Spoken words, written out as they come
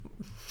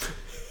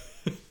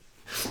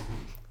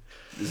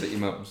Is it your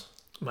mum's?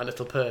 My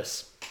little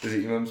purse. Is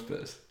it your mum's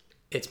purse?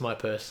 It's my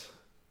purse.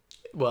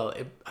 Well,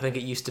 I think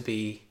it used to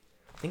be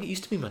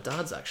my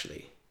dad's,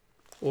 actually.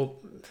 Or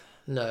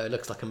no, it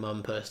looks like a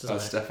mum purse, doesn't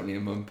That's it? definitely a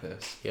mum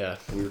purse. Yeah.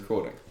 Are we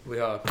recording? We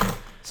are.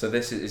 So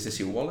is this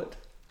your wallet?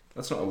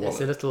 That's not a wallet.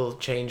 It's a little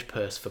change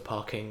purse for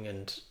parking,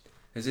 and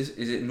Is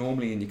it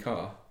normally in your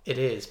car? it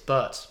is,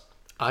 but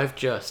I've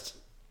just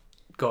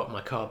got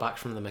my car back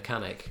from the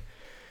mechanic,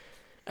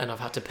 and I've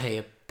had to pay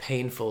a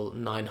painful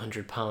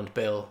 £900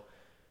 bill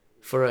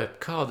for a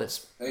car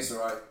that's It's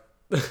alright.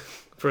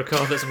 for a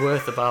car that's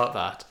worth about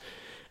that.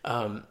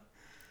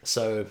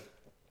 So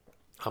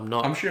I'm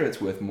not. I'm sure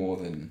it's worth more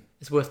than.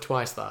 It's worth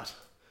twice that.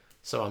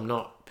 So I'm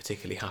not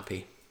particularly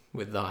happy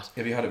with that.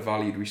 Have you had it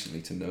valued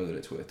recently to know that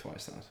it's worth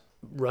twice that?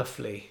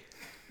 Roughly,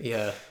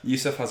 yeah.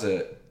 Yusuf has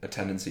a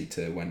tendency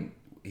to, when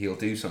he'll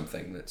do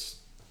something that's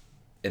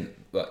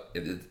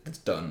it's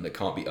done, that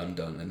can't be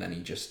undone, and then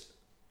he just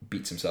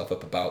beats himself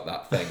up about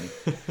that thing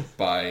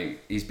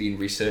he's been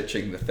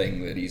researching the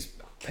thing that he's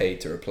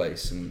paid to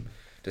replace and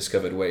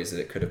discovered ways that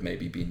it could have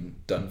maybe been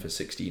done for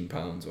 £16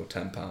 or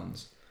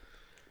 £10.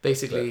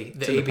 Basically,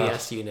 But the ABS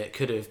past. unit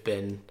could have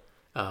been.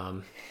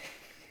 That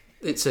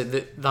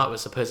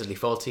was supposedly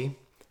faulty,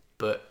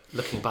 but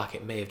looking back,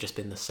 it may have just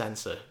been the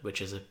sensor, which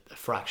is a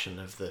fraction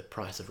of the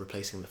price of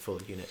replacing the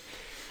full unit.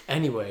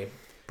 Anyway,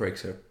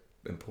 Brakes are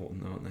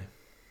important, aren't they?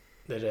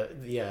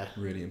 yeah,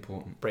 Really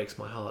important. breaks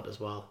my heart as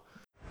well.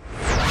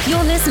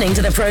 You're listening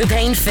to the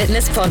Propane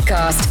Fitness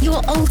Podcast,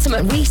 your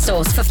ultimate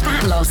resource for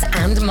fat loss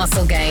and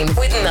muscle gain,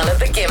 with none of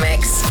the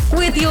gimmicks.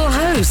 With your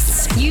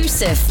hosts,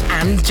 Yusuf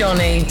and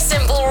Johnny.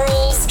 Simple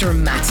rules,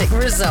 dramatic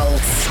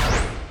results.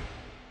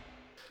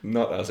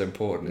 Not as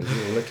important as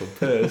your little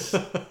purse.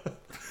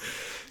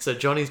 So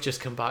Johnny's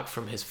just come back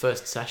from his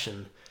first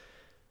session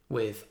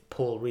with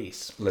Paul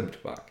Rees,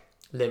 Limped back.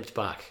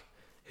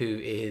 who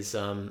is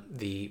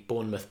the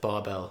Bournemouth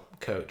barbell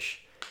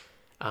coach.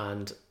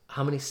 And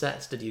how many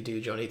sets did you do,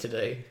 Johnny,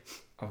 today?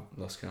 I've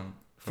lost count.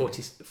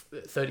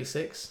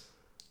 36?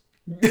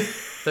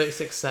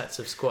 36 sets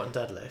of squat and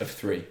deadlift. Of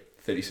 3.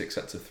 36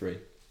 sets of 3. Do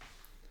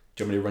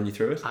you want me to run you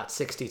through it? At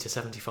 60 to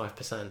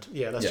 75%.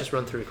 Yeah, let's Yeah. just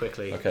run through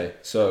quickly. Okay,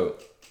 so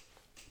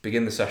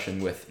begin the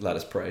session with let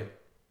us pray.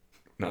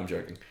 No, I'm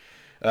joking.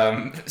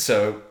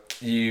 So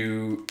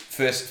you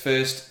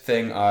first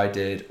thing I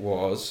did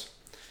was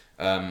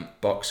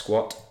box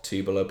squat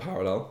 2 below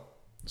parallel.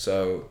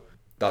 So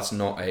that's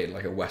not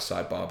a West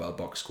Side barbell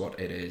box squat.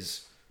 It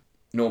is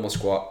normal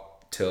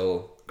squat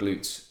till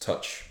glutes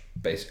touch.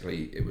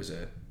 Basically, it was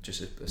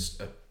just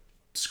a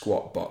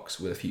squat box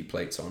with a few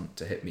plates on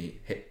to hit me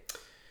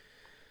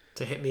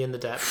in in the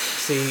depth.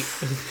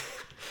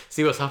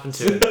 See what's happened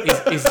to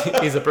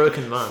him. He's a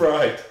broken man.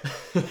 Right.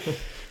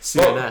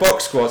 Soonest.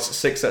 Box squats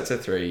 6 sets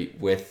of 3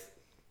 with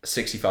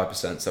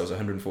 65%. So that was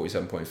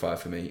 147.5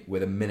 for me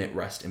with a minute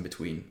rest in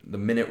between. The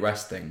minute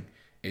rest thing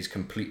is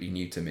completely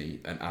new to me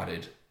and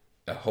added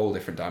a whole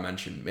different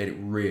dimension. Made it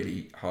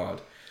really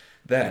hard.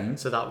 Then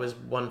So that was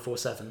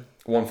 147.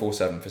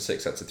 147 for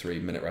 6 sets of 3,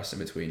 minute rest in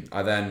between.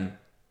 I then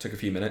took a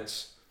few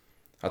minutes,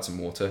 had some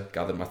water,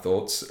 gathered my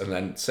thoughts, and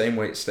then same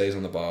weight stays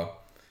on the bar,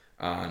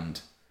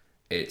 and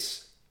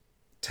it's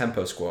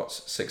tempo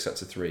squats, 6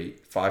 sets of 3,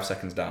 5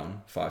 seconds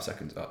down, 5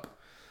 seconds up.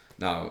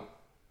 Now,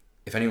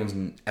 if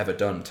anyone's ever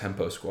done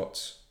tempo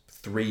squats,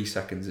 3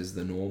 seconds is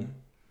the norm.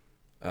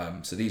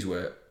 So these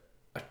were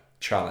a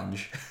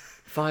challenge.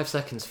 5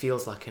 seconds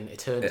feels like an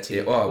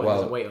eternity Well, when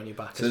there's a weight on your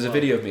back. So there's a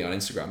video of me on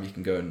Instagram, you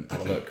can go and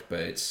have a look,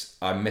 but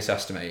I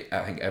misestimate,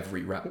 I think,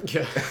 every rep.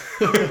 Yeah.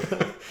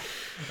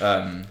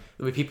 There'll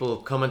be people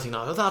commenting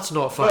now, oh, that's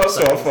not 5 That's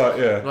seconds. not 5,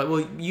 yeah. Like,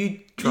 well,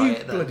 you try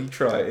it then. Bloody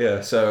try it,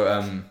 yeah. So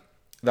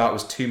that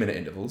was 2-minute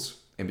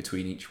intervals in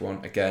between each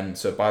one. Again,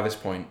 so by this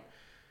point,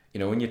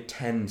 when you're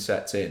 10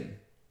 sets in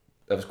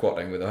of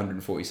squatting with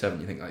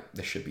 147, you think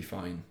this should be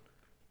fine,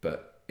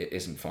 but it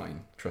isn't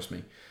fine. Trust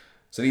me.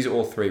 So these are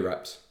all 3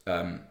 reps,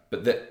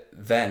 but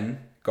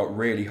then got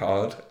really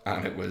hard,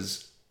 and it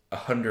was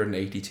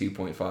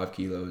 182.5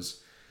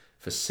 kilos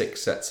for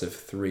 6 sets of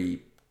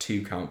 3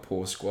 2-count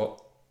pause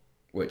squat,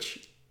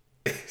 which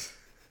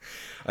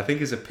I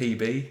think is a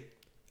PB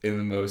in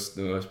the most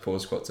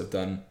pause squats I've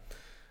done.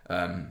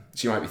 So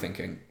you might be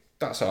thinking,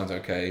 that sounds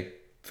okay,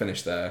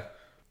 finish there.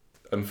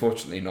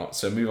 Unfortunately not.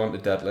 So move on to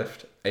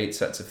deadlift, 8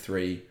 sets of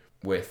 3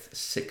 with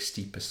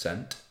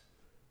 60%.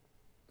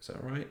 Is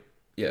that right?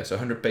 Yeah, so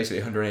basically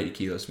 180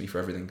 kilos for me for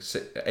everything.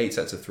 8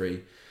 sets of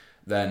 3.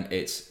 Then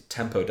it's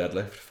tempo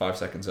deadlift, 5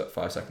 seconds up,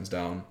 5 seconds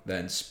down.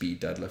 Then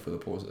speed deadlift with a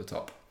pause at the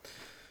top.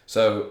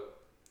 So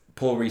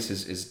Paul Rees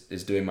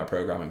is doing my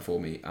programming for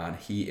me, and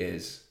he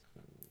is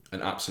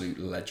an absolute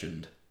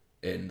legend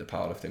in the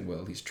powerlifting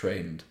world. He's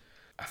trained,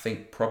 I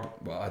think,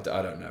 I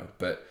don't know,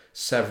 but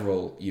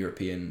several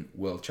European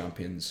world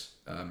champions,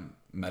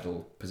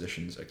 medal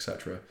positions,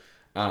 etc.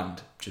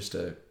 And just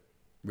a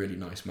really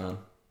nice man.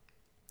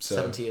 So,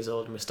 70 years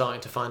old, and we're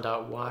starting to find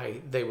out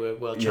why they were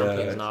world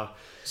champions now.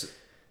 So do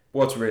you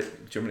want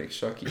me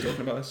to keep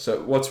talking about this?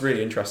 So what's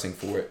really interesting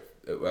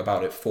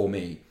about it for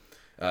me,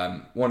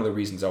 One of the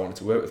reasons I wanted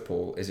to work with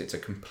Paul is it's a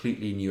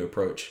completely new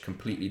approach,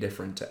 completely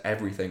different to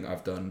everything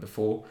I've done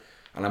before.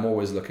 And I'm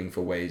always looking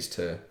for ways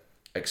to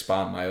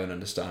expand my own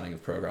understanding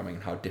of programming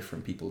and how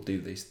different people do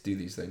these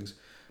things.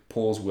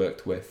 Paul's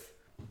worked with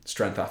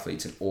strength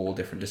athletes in all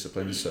different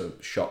disciplines, so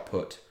shot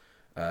put,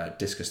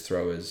 discus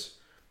throwers,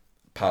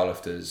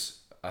 powerlifters,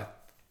 I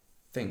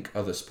think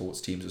other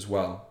sports teams as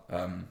well.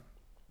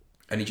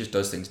 And he just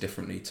does things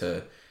differently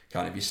to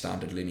kind of your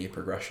standard linear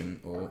progression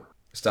or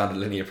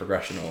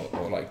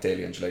like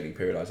daily undulating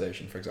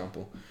periodization, for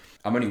example.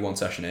 I'm only one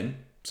session in,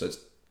 so it's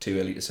too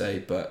early to say,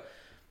 but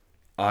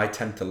I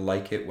tend to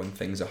like it when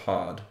things are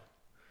hard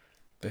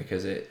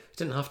because it...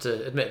 You didn't have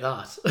to admit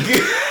that.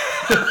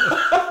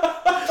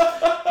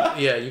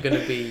 Yeah, you're going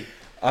to be...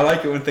 I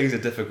like it when things are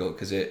difficult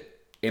because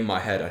in my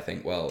head I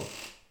think, well,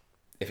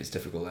 if it's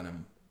difficult then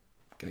I'm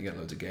going to get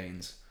loads of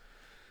gains.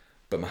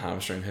 But my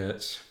hamstring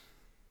hurts.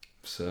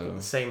 So...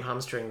 The same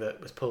hamstring that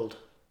was pulled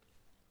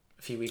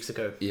a few weeks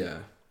ago. Yeah.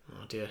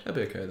 Oh dear.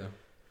 That'll be okay though.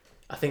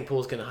 I think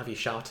Paul's going to have you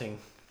shouting,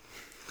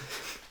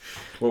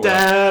 Well,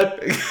 Dad!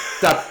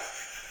 Dad!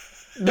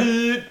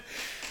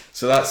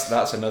 So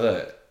that's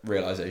another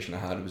realization I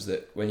had, was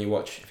that when you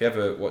if you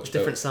ever watch...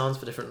 Different sounds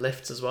for different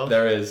lifts as well.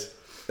 There is.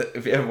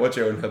 If you ever watch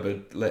Owen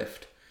Hubbard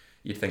lift,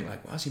 you'd think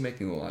like, why is he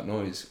making all that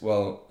noise?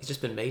 Well... He's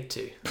just been made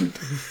to.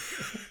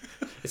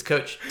 His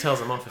coach tells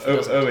him off if he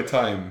doesn't. Over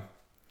time,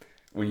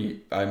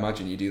 I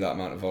imagine you do that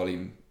amount of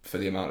volume for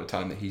the amount of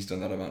time that he's done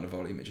that amount of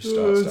volume, it just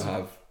starts to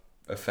have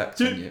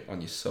effects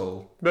on your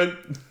soul.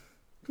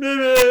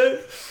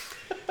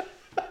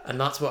 And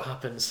that's what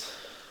happens.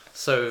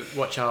 So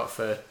watch out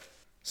for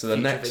the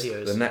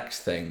videos. The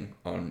next thing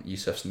on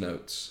Yusuf's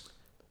notes,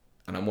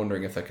 and I'm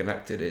wondering if they're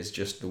connected, is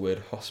just the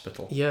word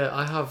hospital. Yeah,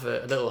 I have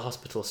a little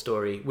hospital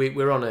story.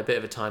 We're on a bit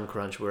of a time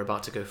crunch. We're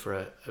about to go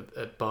for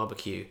a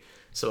barbecue,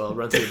 so I'll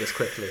run through this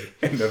quickly.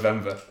 In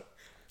November.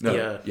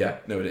 No, yeah.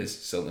 No, it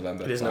is still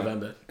November. It is Fine.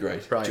 November.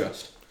 Great. Right.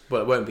 Just.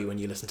 Well, it won't be when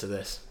you listen to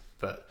this.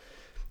 But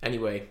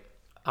anyway,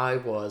 I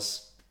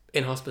was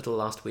in hospital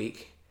last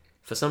week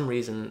for some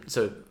reason.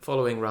 So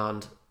following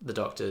round the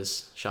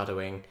doctors,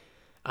 shadowing,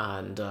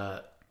 and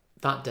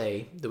that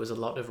day there was a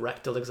lot of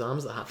rectal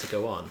exams that had to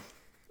go on.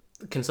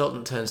 The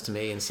consultant turns to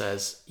me and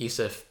says,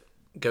 Yusuf,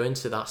 go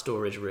into that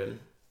storage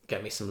room,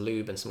 get me some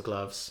lube and some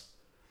gloves,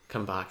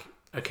 come back.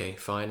 Okay,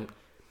 fine.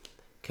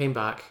 Came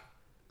back,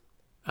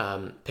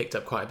 picked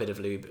up quite a bit of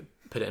lube,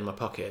 put it in my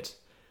pocket.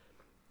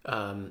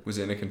 Was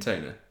it in a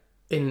container?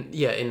 In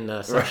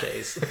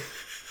sachets.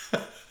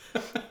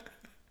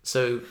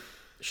 So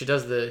she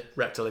does the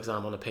rectal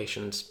exam on a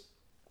patient,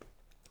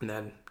 and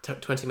then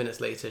 20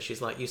 minutes later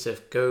she's like,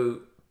 Yusuf, go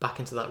back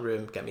into that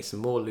room, get me some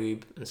more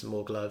lube and some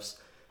more gloves.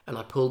 And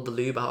I pulled the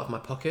lube out of my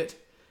pocket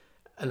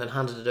and then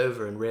handed it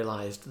over and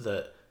realised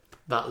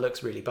that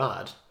looks really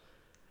bad,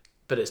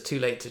 but it's too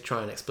late to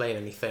try and explain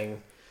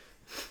anything.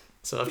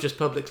 So I've just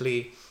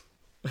publicly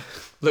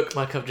looked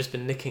like I've just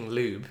been nicking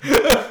lube.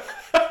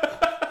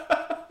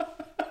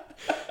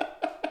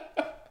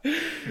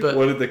 But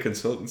what did the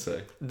consultant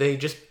say? They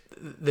just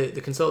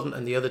the consultant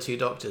and the other two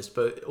doctors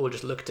all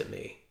just looked at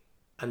me,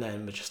 and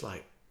then were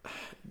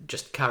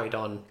just carried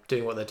on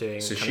doing what they're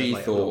doing. So she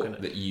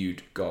thought that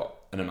you'd got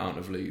an amount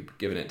of lube,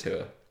 given it to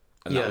her,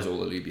 and that was all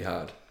the lube you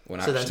had.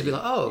 So then to be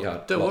like,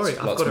 oh, don't worry,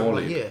 I've got it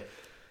right here.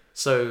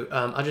 So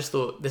I just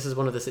thought this is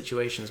one of the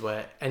situations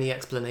where any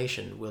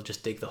explanation will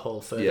just dig the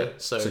hole further. Yeah.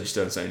 So just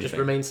don't say anything. Just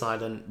remain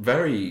silent.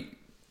 Very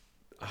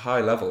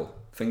high level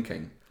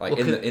thinking, like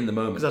in the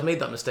moment. Because I've made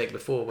that mistake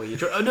before, where you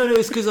oh no,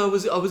 it's because I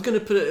was going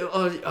to put it.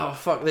 Oh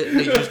fuck!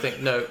 You just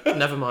think no,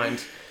 never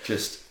mind.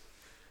 Just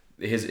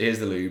here's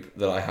the lube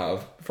that I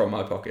have from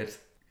my pocket.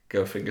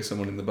 Go finger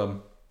someone in the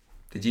bum.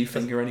 Did you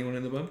finger anyone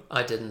in the bum?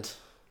 I didn't.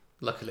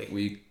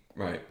 Luckily.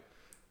 Right.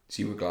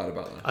 So you were glad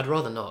about that? I'd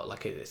rather not.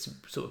 Like it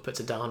sort of puts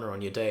a downer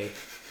on your day.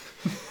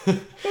 I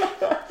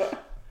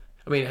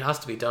mean, it has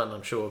to be done,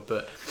 I'm sure.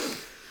 But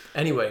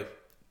anyway,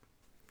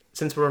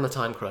 since we're on a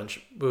time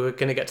crunch, we're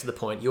going to get to the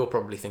point. You're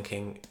probably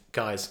thinking,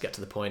 guys, get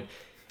to the point.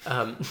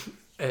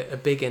 A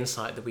big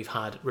insight that we've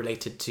had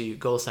related to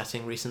goal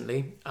setting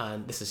recently,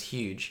 and this is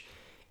huge,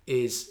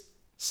 is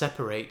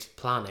separate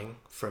planning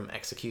from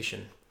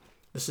execution.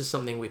 This is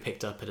something we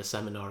picked up at a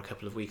seminar a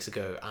couple of weeks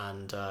ago,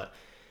 and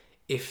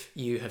if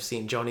you have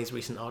seen Johnny's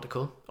recent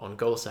article on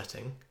goal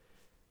setting,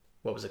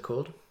 what was it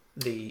called?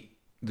 The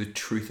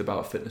Truth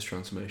About Fitness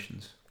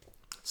Transformations.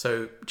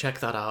 So check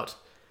that out.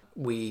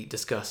 We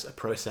discuss a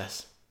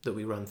process that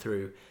we run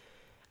through,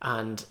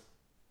 and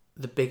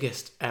the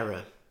biggest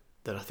error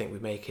that I think we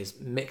make is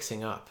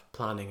mixing up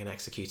planning and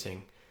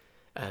executing,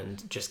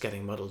 and just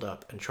getting muddled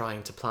up and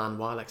trying to plan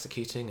while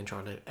executing and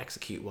trying to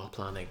execute while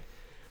planning.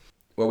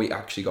 Where we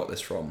actually got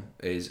this from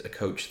is a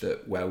coach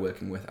that we're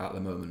working with at the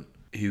moment,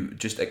 who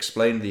just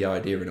explained the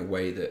idea in a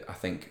way that I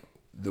think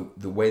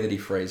the way that he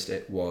phrased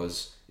it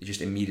was, it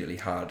just immediately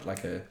had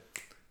like a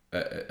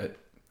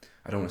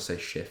I don't want to say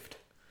shift,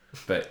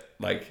 but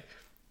like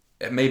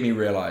it made me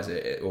realize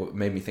it, or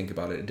made me think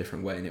about it a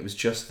different way. And it was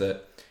just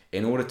that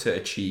in order to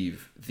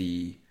achieve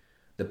the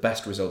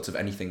best results of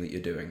anything that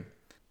you're doing,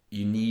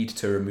 you need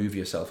to remove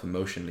yourself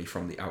emotionally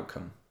from the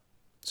outcome.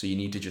 So you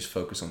need to just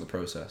focus on the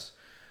process.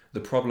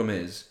 The problem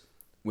is,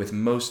 with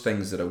most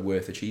things that are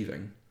worth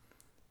achieving,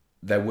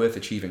 they're worth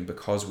achieving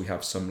because we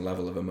have some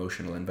level of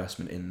emotional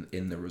investment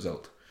in the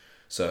result.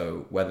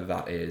 So whether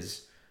that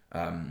is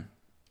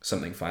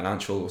something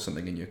financial or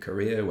something in your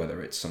career,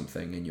 whether it's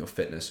something in your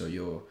fitness or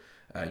your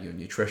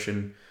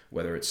nutrition,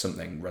 whether it's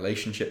something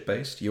relationship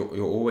based,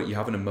 you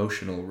have an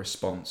emotional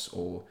response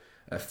or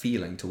a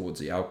feeling towards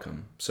the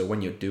outcome. So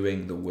when you're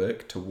doing the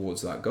work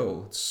towards that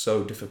goal, it's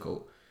so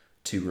difficult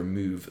to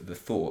remove the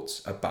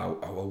thoughts about,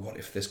 oh, well, what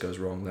if this goes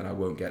wrong? Then I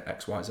won't get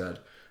X, Y, Z,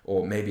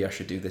 or maybe I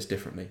should do this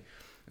differently.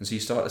 And so you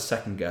start to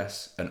second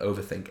guess and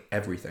overthink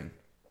everything.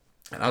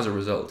 And as a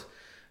result,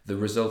 the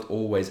result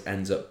always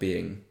ends up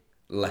being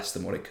less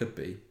than what it could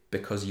be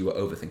because you were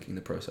overthinking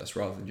the process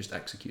rather than just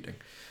executing.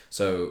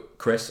 So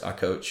Chris, our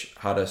coach,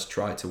 had us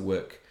try to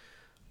work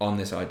on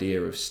this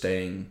idea of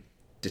staying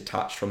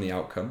detached from the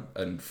outcome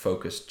and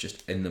focused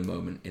just in the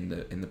moment, in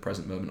the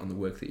present moment on the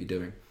work that you're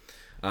doing.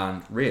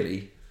 And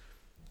really,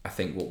 I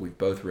think what we've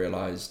both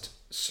realized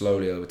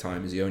slowly over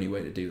time is the only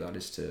way to do that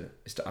is to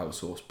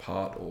outsource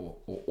part or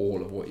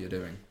all of what you're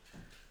doing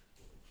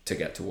to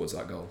get towards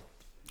that goal.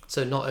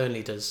 So not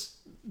only does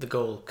the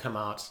goal come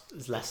out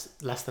as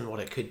less than what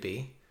it could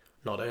be,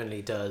 not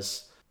only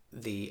does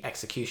the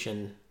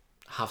execution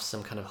have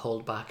some kind of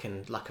holdback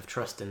and lack of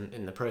trust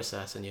in the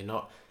process, and you're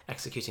not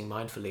executing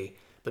mindfully,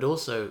 but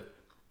also,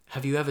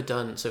 have you ever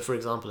done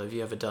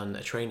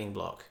a training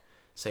block,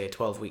 say a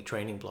 12-week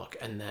training block,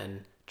 and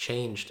then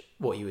changed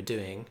what you were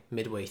doing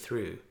midway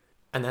through,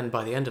 and then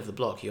by the end of the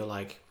block you're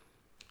like,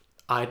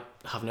 I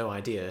have no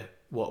idea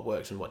what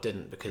worked and what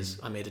didn't because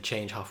I made a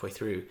change halfway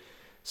through,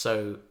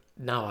 so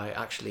now I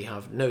actually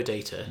have no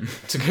data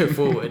to go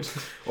forward.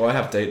 Well, I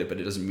have data, but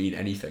it doesn't mean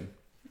anything.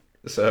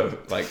 So,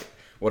 like,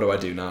 what do I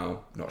do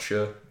now? Not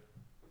sure.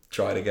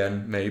 Try it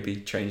again, maybe.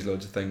 Change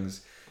loads of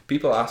things.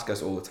 People ask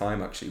us all the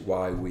time, actually,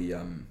 why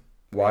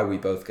we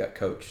both get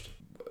coached.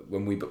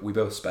 When we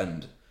both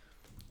spend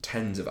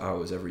tens of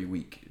hours every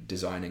week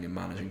designing and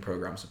managing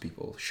programs for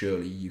people.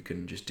 Surely you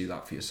can just do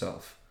that for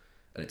yourself,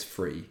 and it's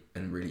free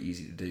and really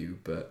easy to do.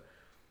 But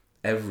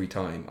every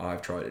time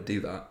I've tried to do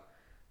that,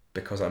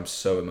 because I'm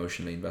so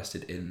emotionally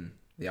invested in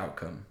the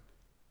outcome,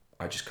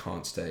 I just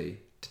can't stay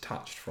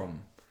detached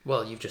from.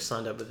 Well, you've just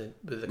signed up with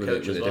a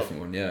coach as well. A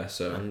different one, yeah.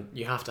 So, and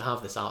you have to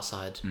have this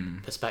outside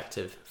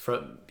perspective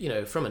from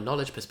a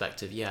knowledge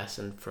perspective, yes,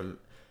 and from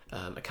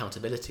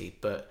accountability,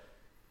 but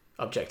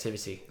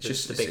objectivity. It's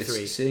just the big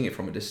three. It's seeing it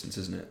from a distance,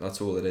 isn't it?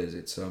 That's all it is.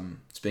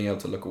 It's being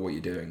able to look at what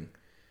you're doing,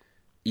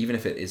 even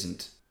if it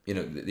isn't.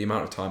 The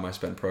amount of time I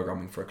spend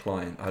programming for a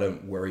client, I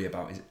don't worry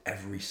about is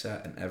every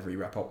set and every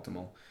rep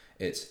optimal.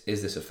 Is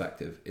this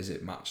effective? Is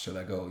it matched to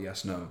their goal?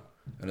 Yes, no.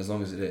 And as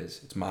long as it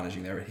is, it's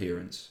managing their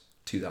adherence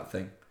to that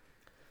thing.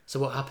 So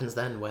what happens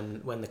then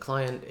when the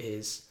client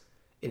is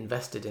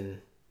invested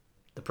in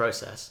the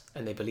process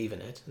and they believe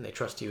in it and they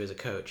trust you as a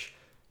coach,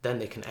 then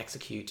they can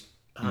execute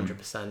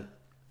 100%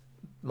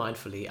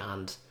 mindfully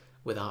and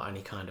without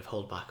any kind of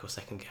holdback or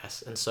second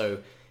guess. And so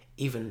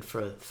even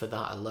for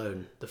that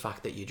alone, the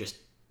fact that you just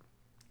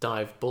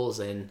dive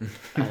balls in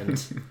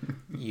and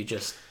you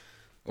just...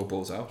 Or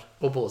balls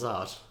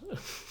out.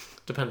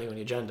 Depending on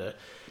your gender.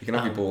 You can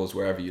have your balls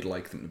wherever you'd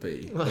like them to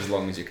be, as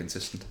long as you're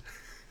consistent.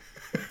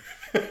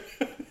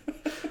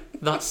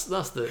 That's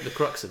the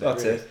crux of it.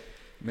 That's really. it.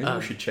 Maybe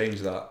we should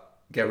change that.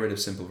 Get rid of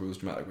simple rules,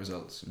 dramatic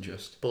results, and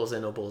just... Balls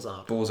in or balls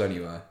out. Balls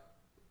anywhere,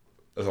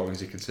 as long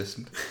as you're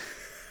consistent.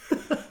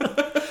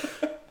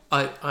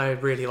 I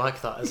really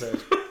like that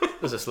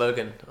as a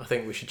slogan. I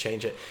think we should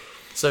change it.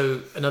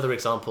 So another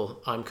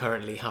example, I'm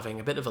currently having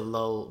a bit of a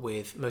lull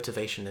with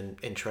motivation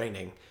in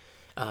training,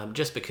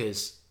 just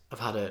because I've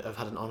had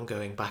an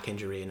ongoing back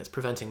injury and it's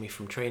preventing me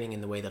from training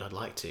in the way that I'd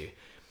like to.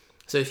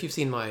 So if you've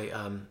seen my,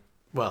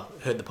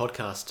 heard the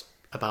podcast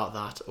about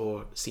that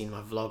or seen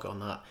my vlog on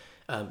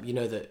that, you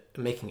know that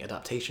I'm making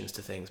adaptations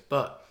to things,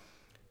 but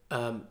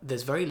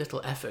there's very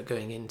little effort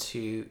going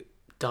into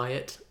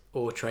diet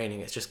or training.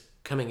 It's just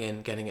coming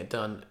in, getting it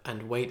done,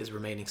 and weight is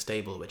remaining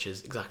stable, which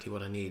is exactly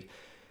what I need.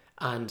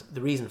 And the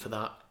reason for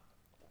that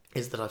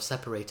is that I've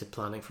separated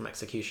planning from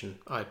execution.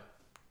 I've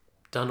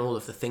done all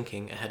of the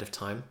thinking ahead of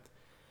time,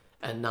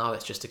 and now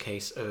it's just a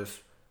case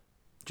of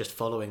just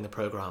following the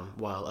program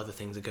while other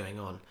things are going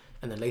on,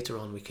 and then later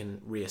on we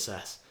can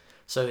reassess.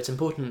 So it's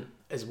important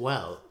as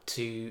well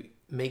to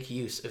make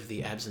use of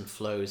the ebbs and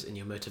flows in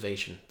your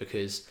motivation,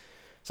 because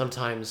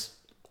sometimes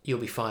you'll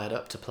be fired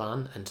up to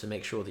plan and to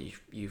make sure that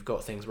you've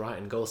got things right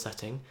in goal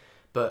setting,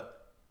 but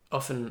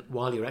often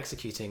while you're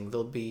executing,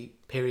 there'll be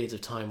periods of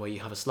time where you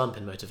have a slump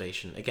in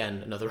motivation.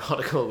 Again, another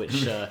article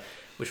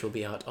which will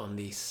be out on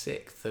the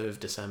 6th of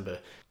December,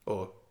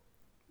 or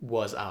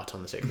was out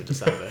on the 6th of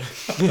December.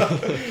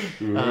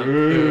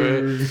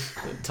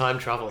 Time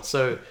travel.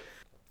 So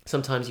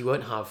sometimes you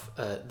won't have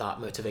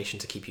that motivation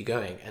to keep you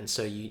going, and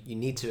so you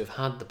need to have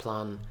had the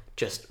plan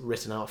just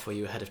written out for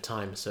you ahead of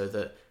time, so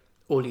that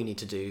all you need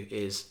to do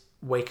is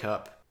wake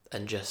up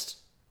and just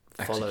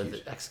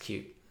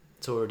execute.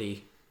 It's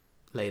already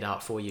laid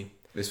out for you.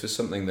 This was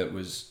something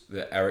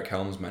that Eric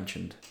Helms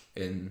mentioned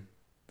in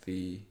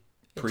the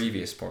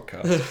previous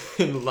podcast.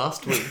 In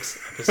last week's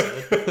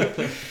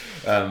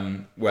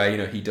episode.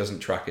 Where, he doesn't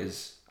track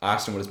his... I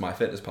asked him what his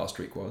MyFitnessPal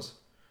streak was,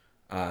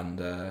 and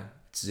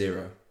it's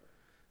 0,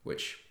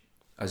 which,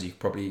 as you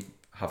probably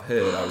have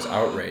heard, I was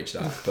outraged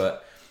at.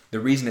 But the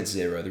reason it's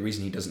 0, the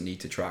reason he doesn't need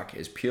to track,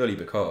 is purely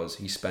because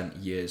he spent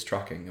years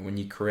tracking. And when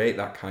you create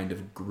that kind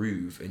of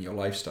groove in your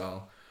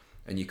lifestyle,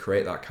 and you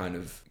create that kind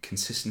of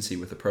consistency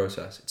with the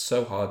process, it's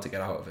so hard to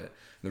get out of it.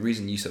 And the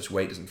reason Yusuf's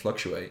weight doesn't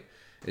fluctuate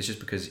is just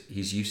because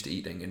he's used to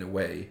eating in a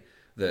way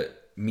that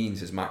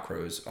means his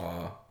macros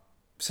are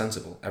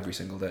sensible every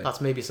single day. That's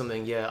maybe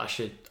something, I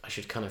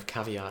should kind of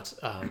caveat,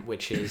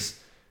 which is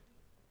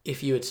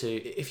if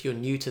you're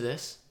new to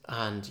this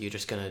and you're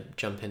just going to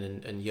jump in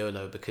and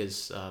YOLO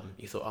because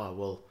you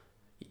thought,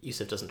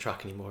 Yusuf doesn't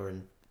track anymore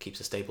and keeps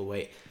a stable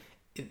weight.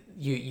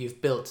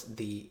 You've built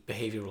the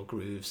behavioural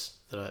grooves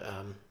that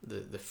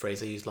the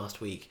phrase I used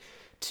last week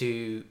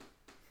to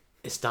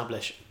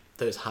establish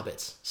those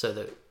habits so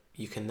that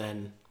you can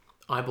then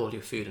eyeball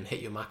your food and hit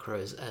your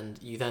macros,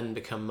 and you then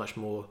become much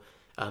more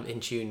in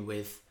tune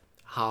with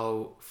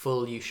how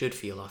full you should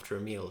feel after a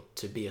meal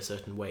to be a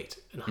certain weight,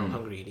 and how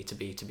hungry you need to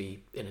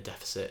be in a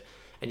deficit.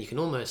 And you can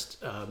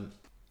almost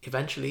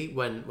eventually,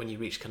 when you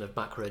reach kind of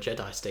macro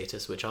Jedi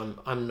status, which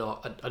I'm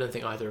not, I don't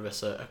think either of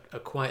us are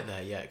quite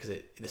there yet,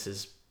 because this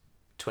is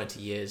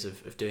 20 years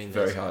of doing this.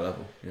 Very high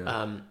level,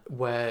 yeah.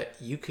 Where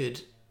you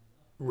could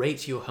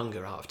rate your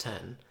hunger out of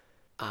 10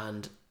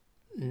 and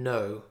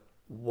know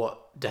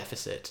what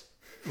deficit,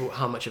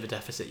 how much of a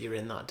deficit you're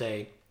in that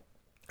day.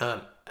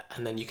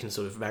 And then you can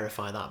sort of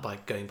verify that by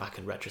going back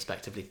and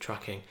retrospectively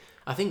tracking.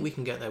 I think we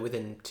can get there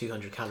within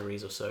 200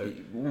 calories or so.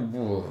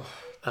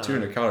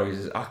 200 calories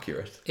is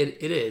accurate.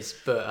 It is,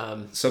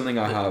 but... something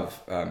I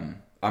have...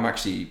 I'm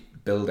actually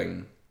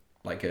building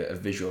like a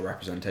visual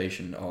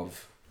representation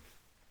of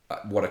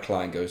what a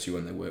client goes through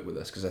when they work with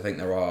us, because I think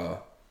there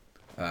are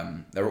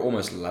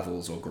almost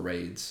levels or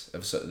grades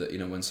of that,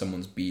 when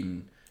someone's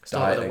been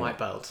start dieting. with a white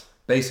belt.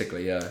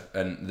 Basically, yeah.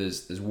 And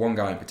there's one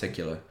guy in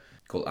particular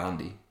called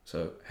Andy.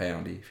 So, hey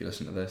Andy, if you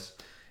listen to this.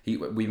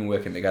 We've been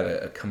working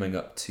together coming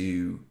up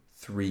to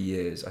 3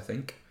 years, I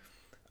think.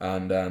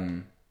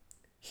 And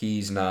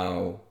he's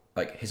now,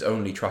 like, his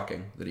only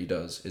tracking that he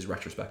does is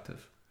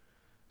retrospective.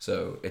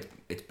 So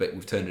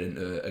we've turned it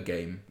into a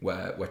game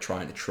where we're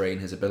trying to train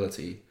his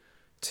ability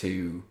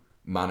to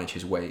manage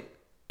his weight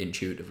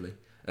intuitively.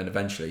 And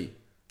eventually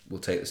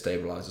we'll take the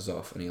stabilizers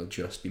off and he'll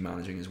just be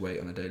managing his weight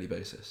on a daily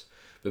basis.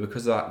 But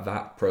because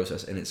that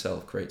process in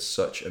itself creates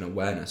such an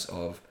awareness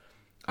of,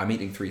 I'm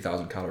eating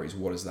 3,000 calories,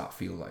 what does that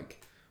feel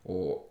like?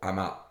 Or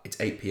it's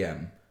 8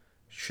 p.m,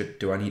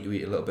 do I need to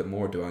eat a little bit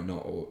more, do I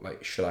not? Or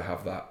like, should I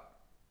have that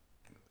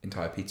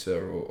entire pizza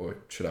or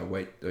should I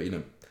wait? Or,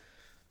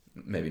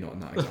 maybe not in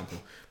that example.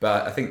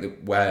 But I think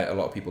that where a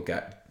lot of people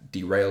get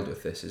derailed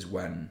with this is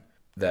when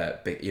they're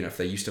big, if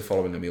they're used to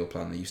following a meal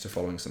plan, they're used to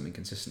following something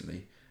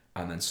consistently,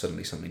 and then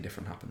suddenly something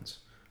different happens.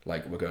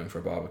 Like, we're going for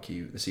a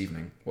barbecue this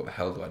evening, what the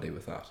hell do I do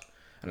with that?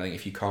 And I think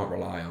if you can't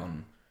rely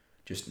on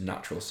just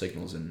natural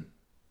signals and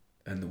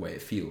the way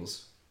it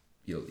feels,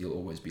 you'll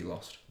always be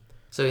lost.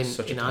 So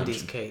in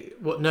Andy's case,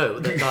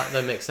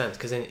 that makes sense,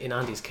 because in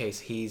Andy's case,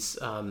 he's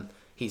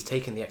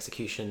taken the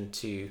execution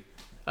to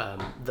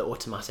the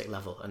automatic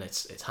level, and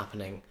it's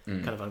happening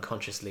kind of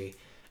unconsciously.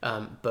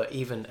 But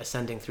even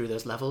ascending through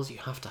those levels, you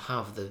have to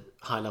have the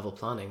high level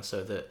planning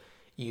so that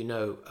you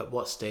know at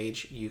what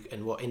stage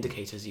and what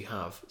indicators you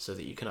have, so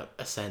that you can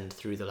ascend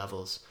through the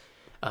levels.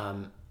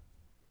 And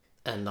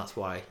that's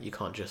why you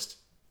can't just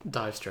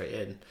dive straight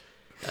in.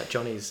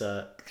 Johnny's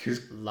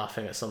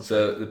laughing at something.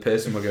 So the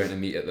person we're going to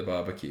meet at the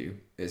barbecue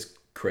is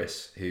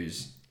Chris,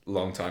 who's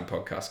long-time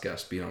podcast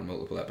guest, been on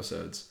multiple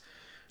episodes.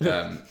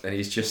 And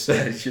he's just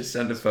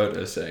sent a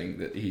photo saying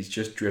that he's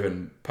just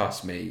driven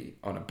past me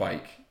on a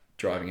bike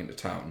driving into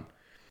town.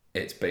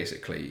 It's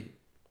basically...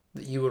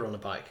 That you were on a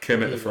bike.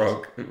 Kermit the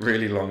Frog,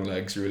 really long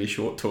legs, really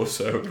short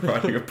torso,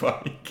 riding a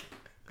bike.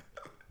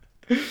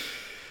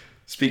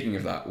 Speaking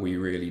of that, we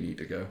really need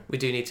to go. We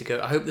do need to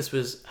go. I hope this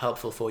was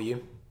helpful for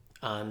you,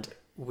 and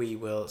we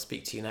will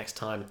speak to you next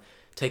time.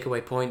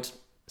 Takeaway point: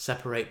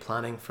 separate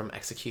planning from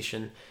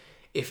execution.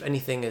 If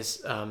anything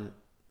has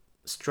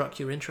struck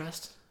your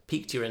interest,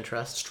 piqued your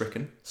interest,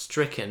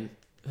 stricken.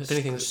 If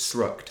anything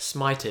struck,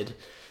 smited,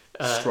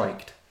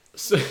 striked,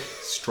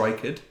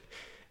 striked.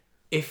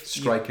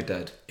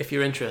 If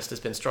your interest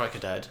has been striker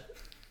dead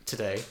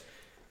today,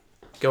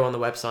 go on the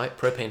website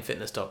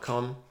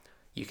propanefitness.com.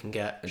 You can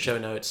get show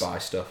notes. Buy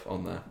stuff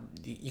on there.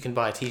 You can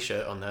buy a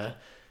t-shirt on there.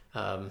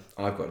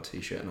 I've got a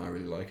t-shirt and I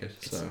really like it.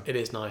 It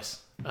is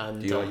nice.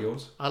 And do you like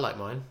yours? I like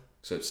mine.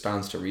 So it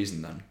stands to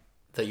reason then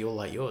that you'll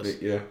like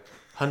yours. Yeah.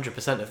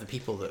 100% of the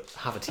people that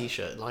have a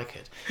t-shirt like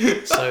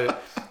it. So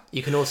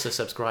you can also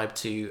subscribe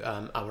to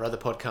our other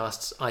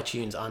podcasts,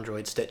 iTunes,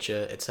 Android,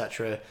 Stitcher,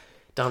 etc.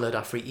 Download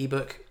our free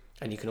ebook,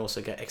 and you can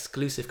also get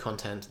exclusive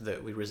content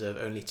that we reserve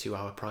only to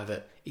our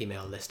private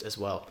email list as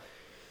well.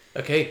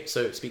 Okay,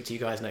 so speak to you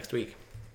guys next week.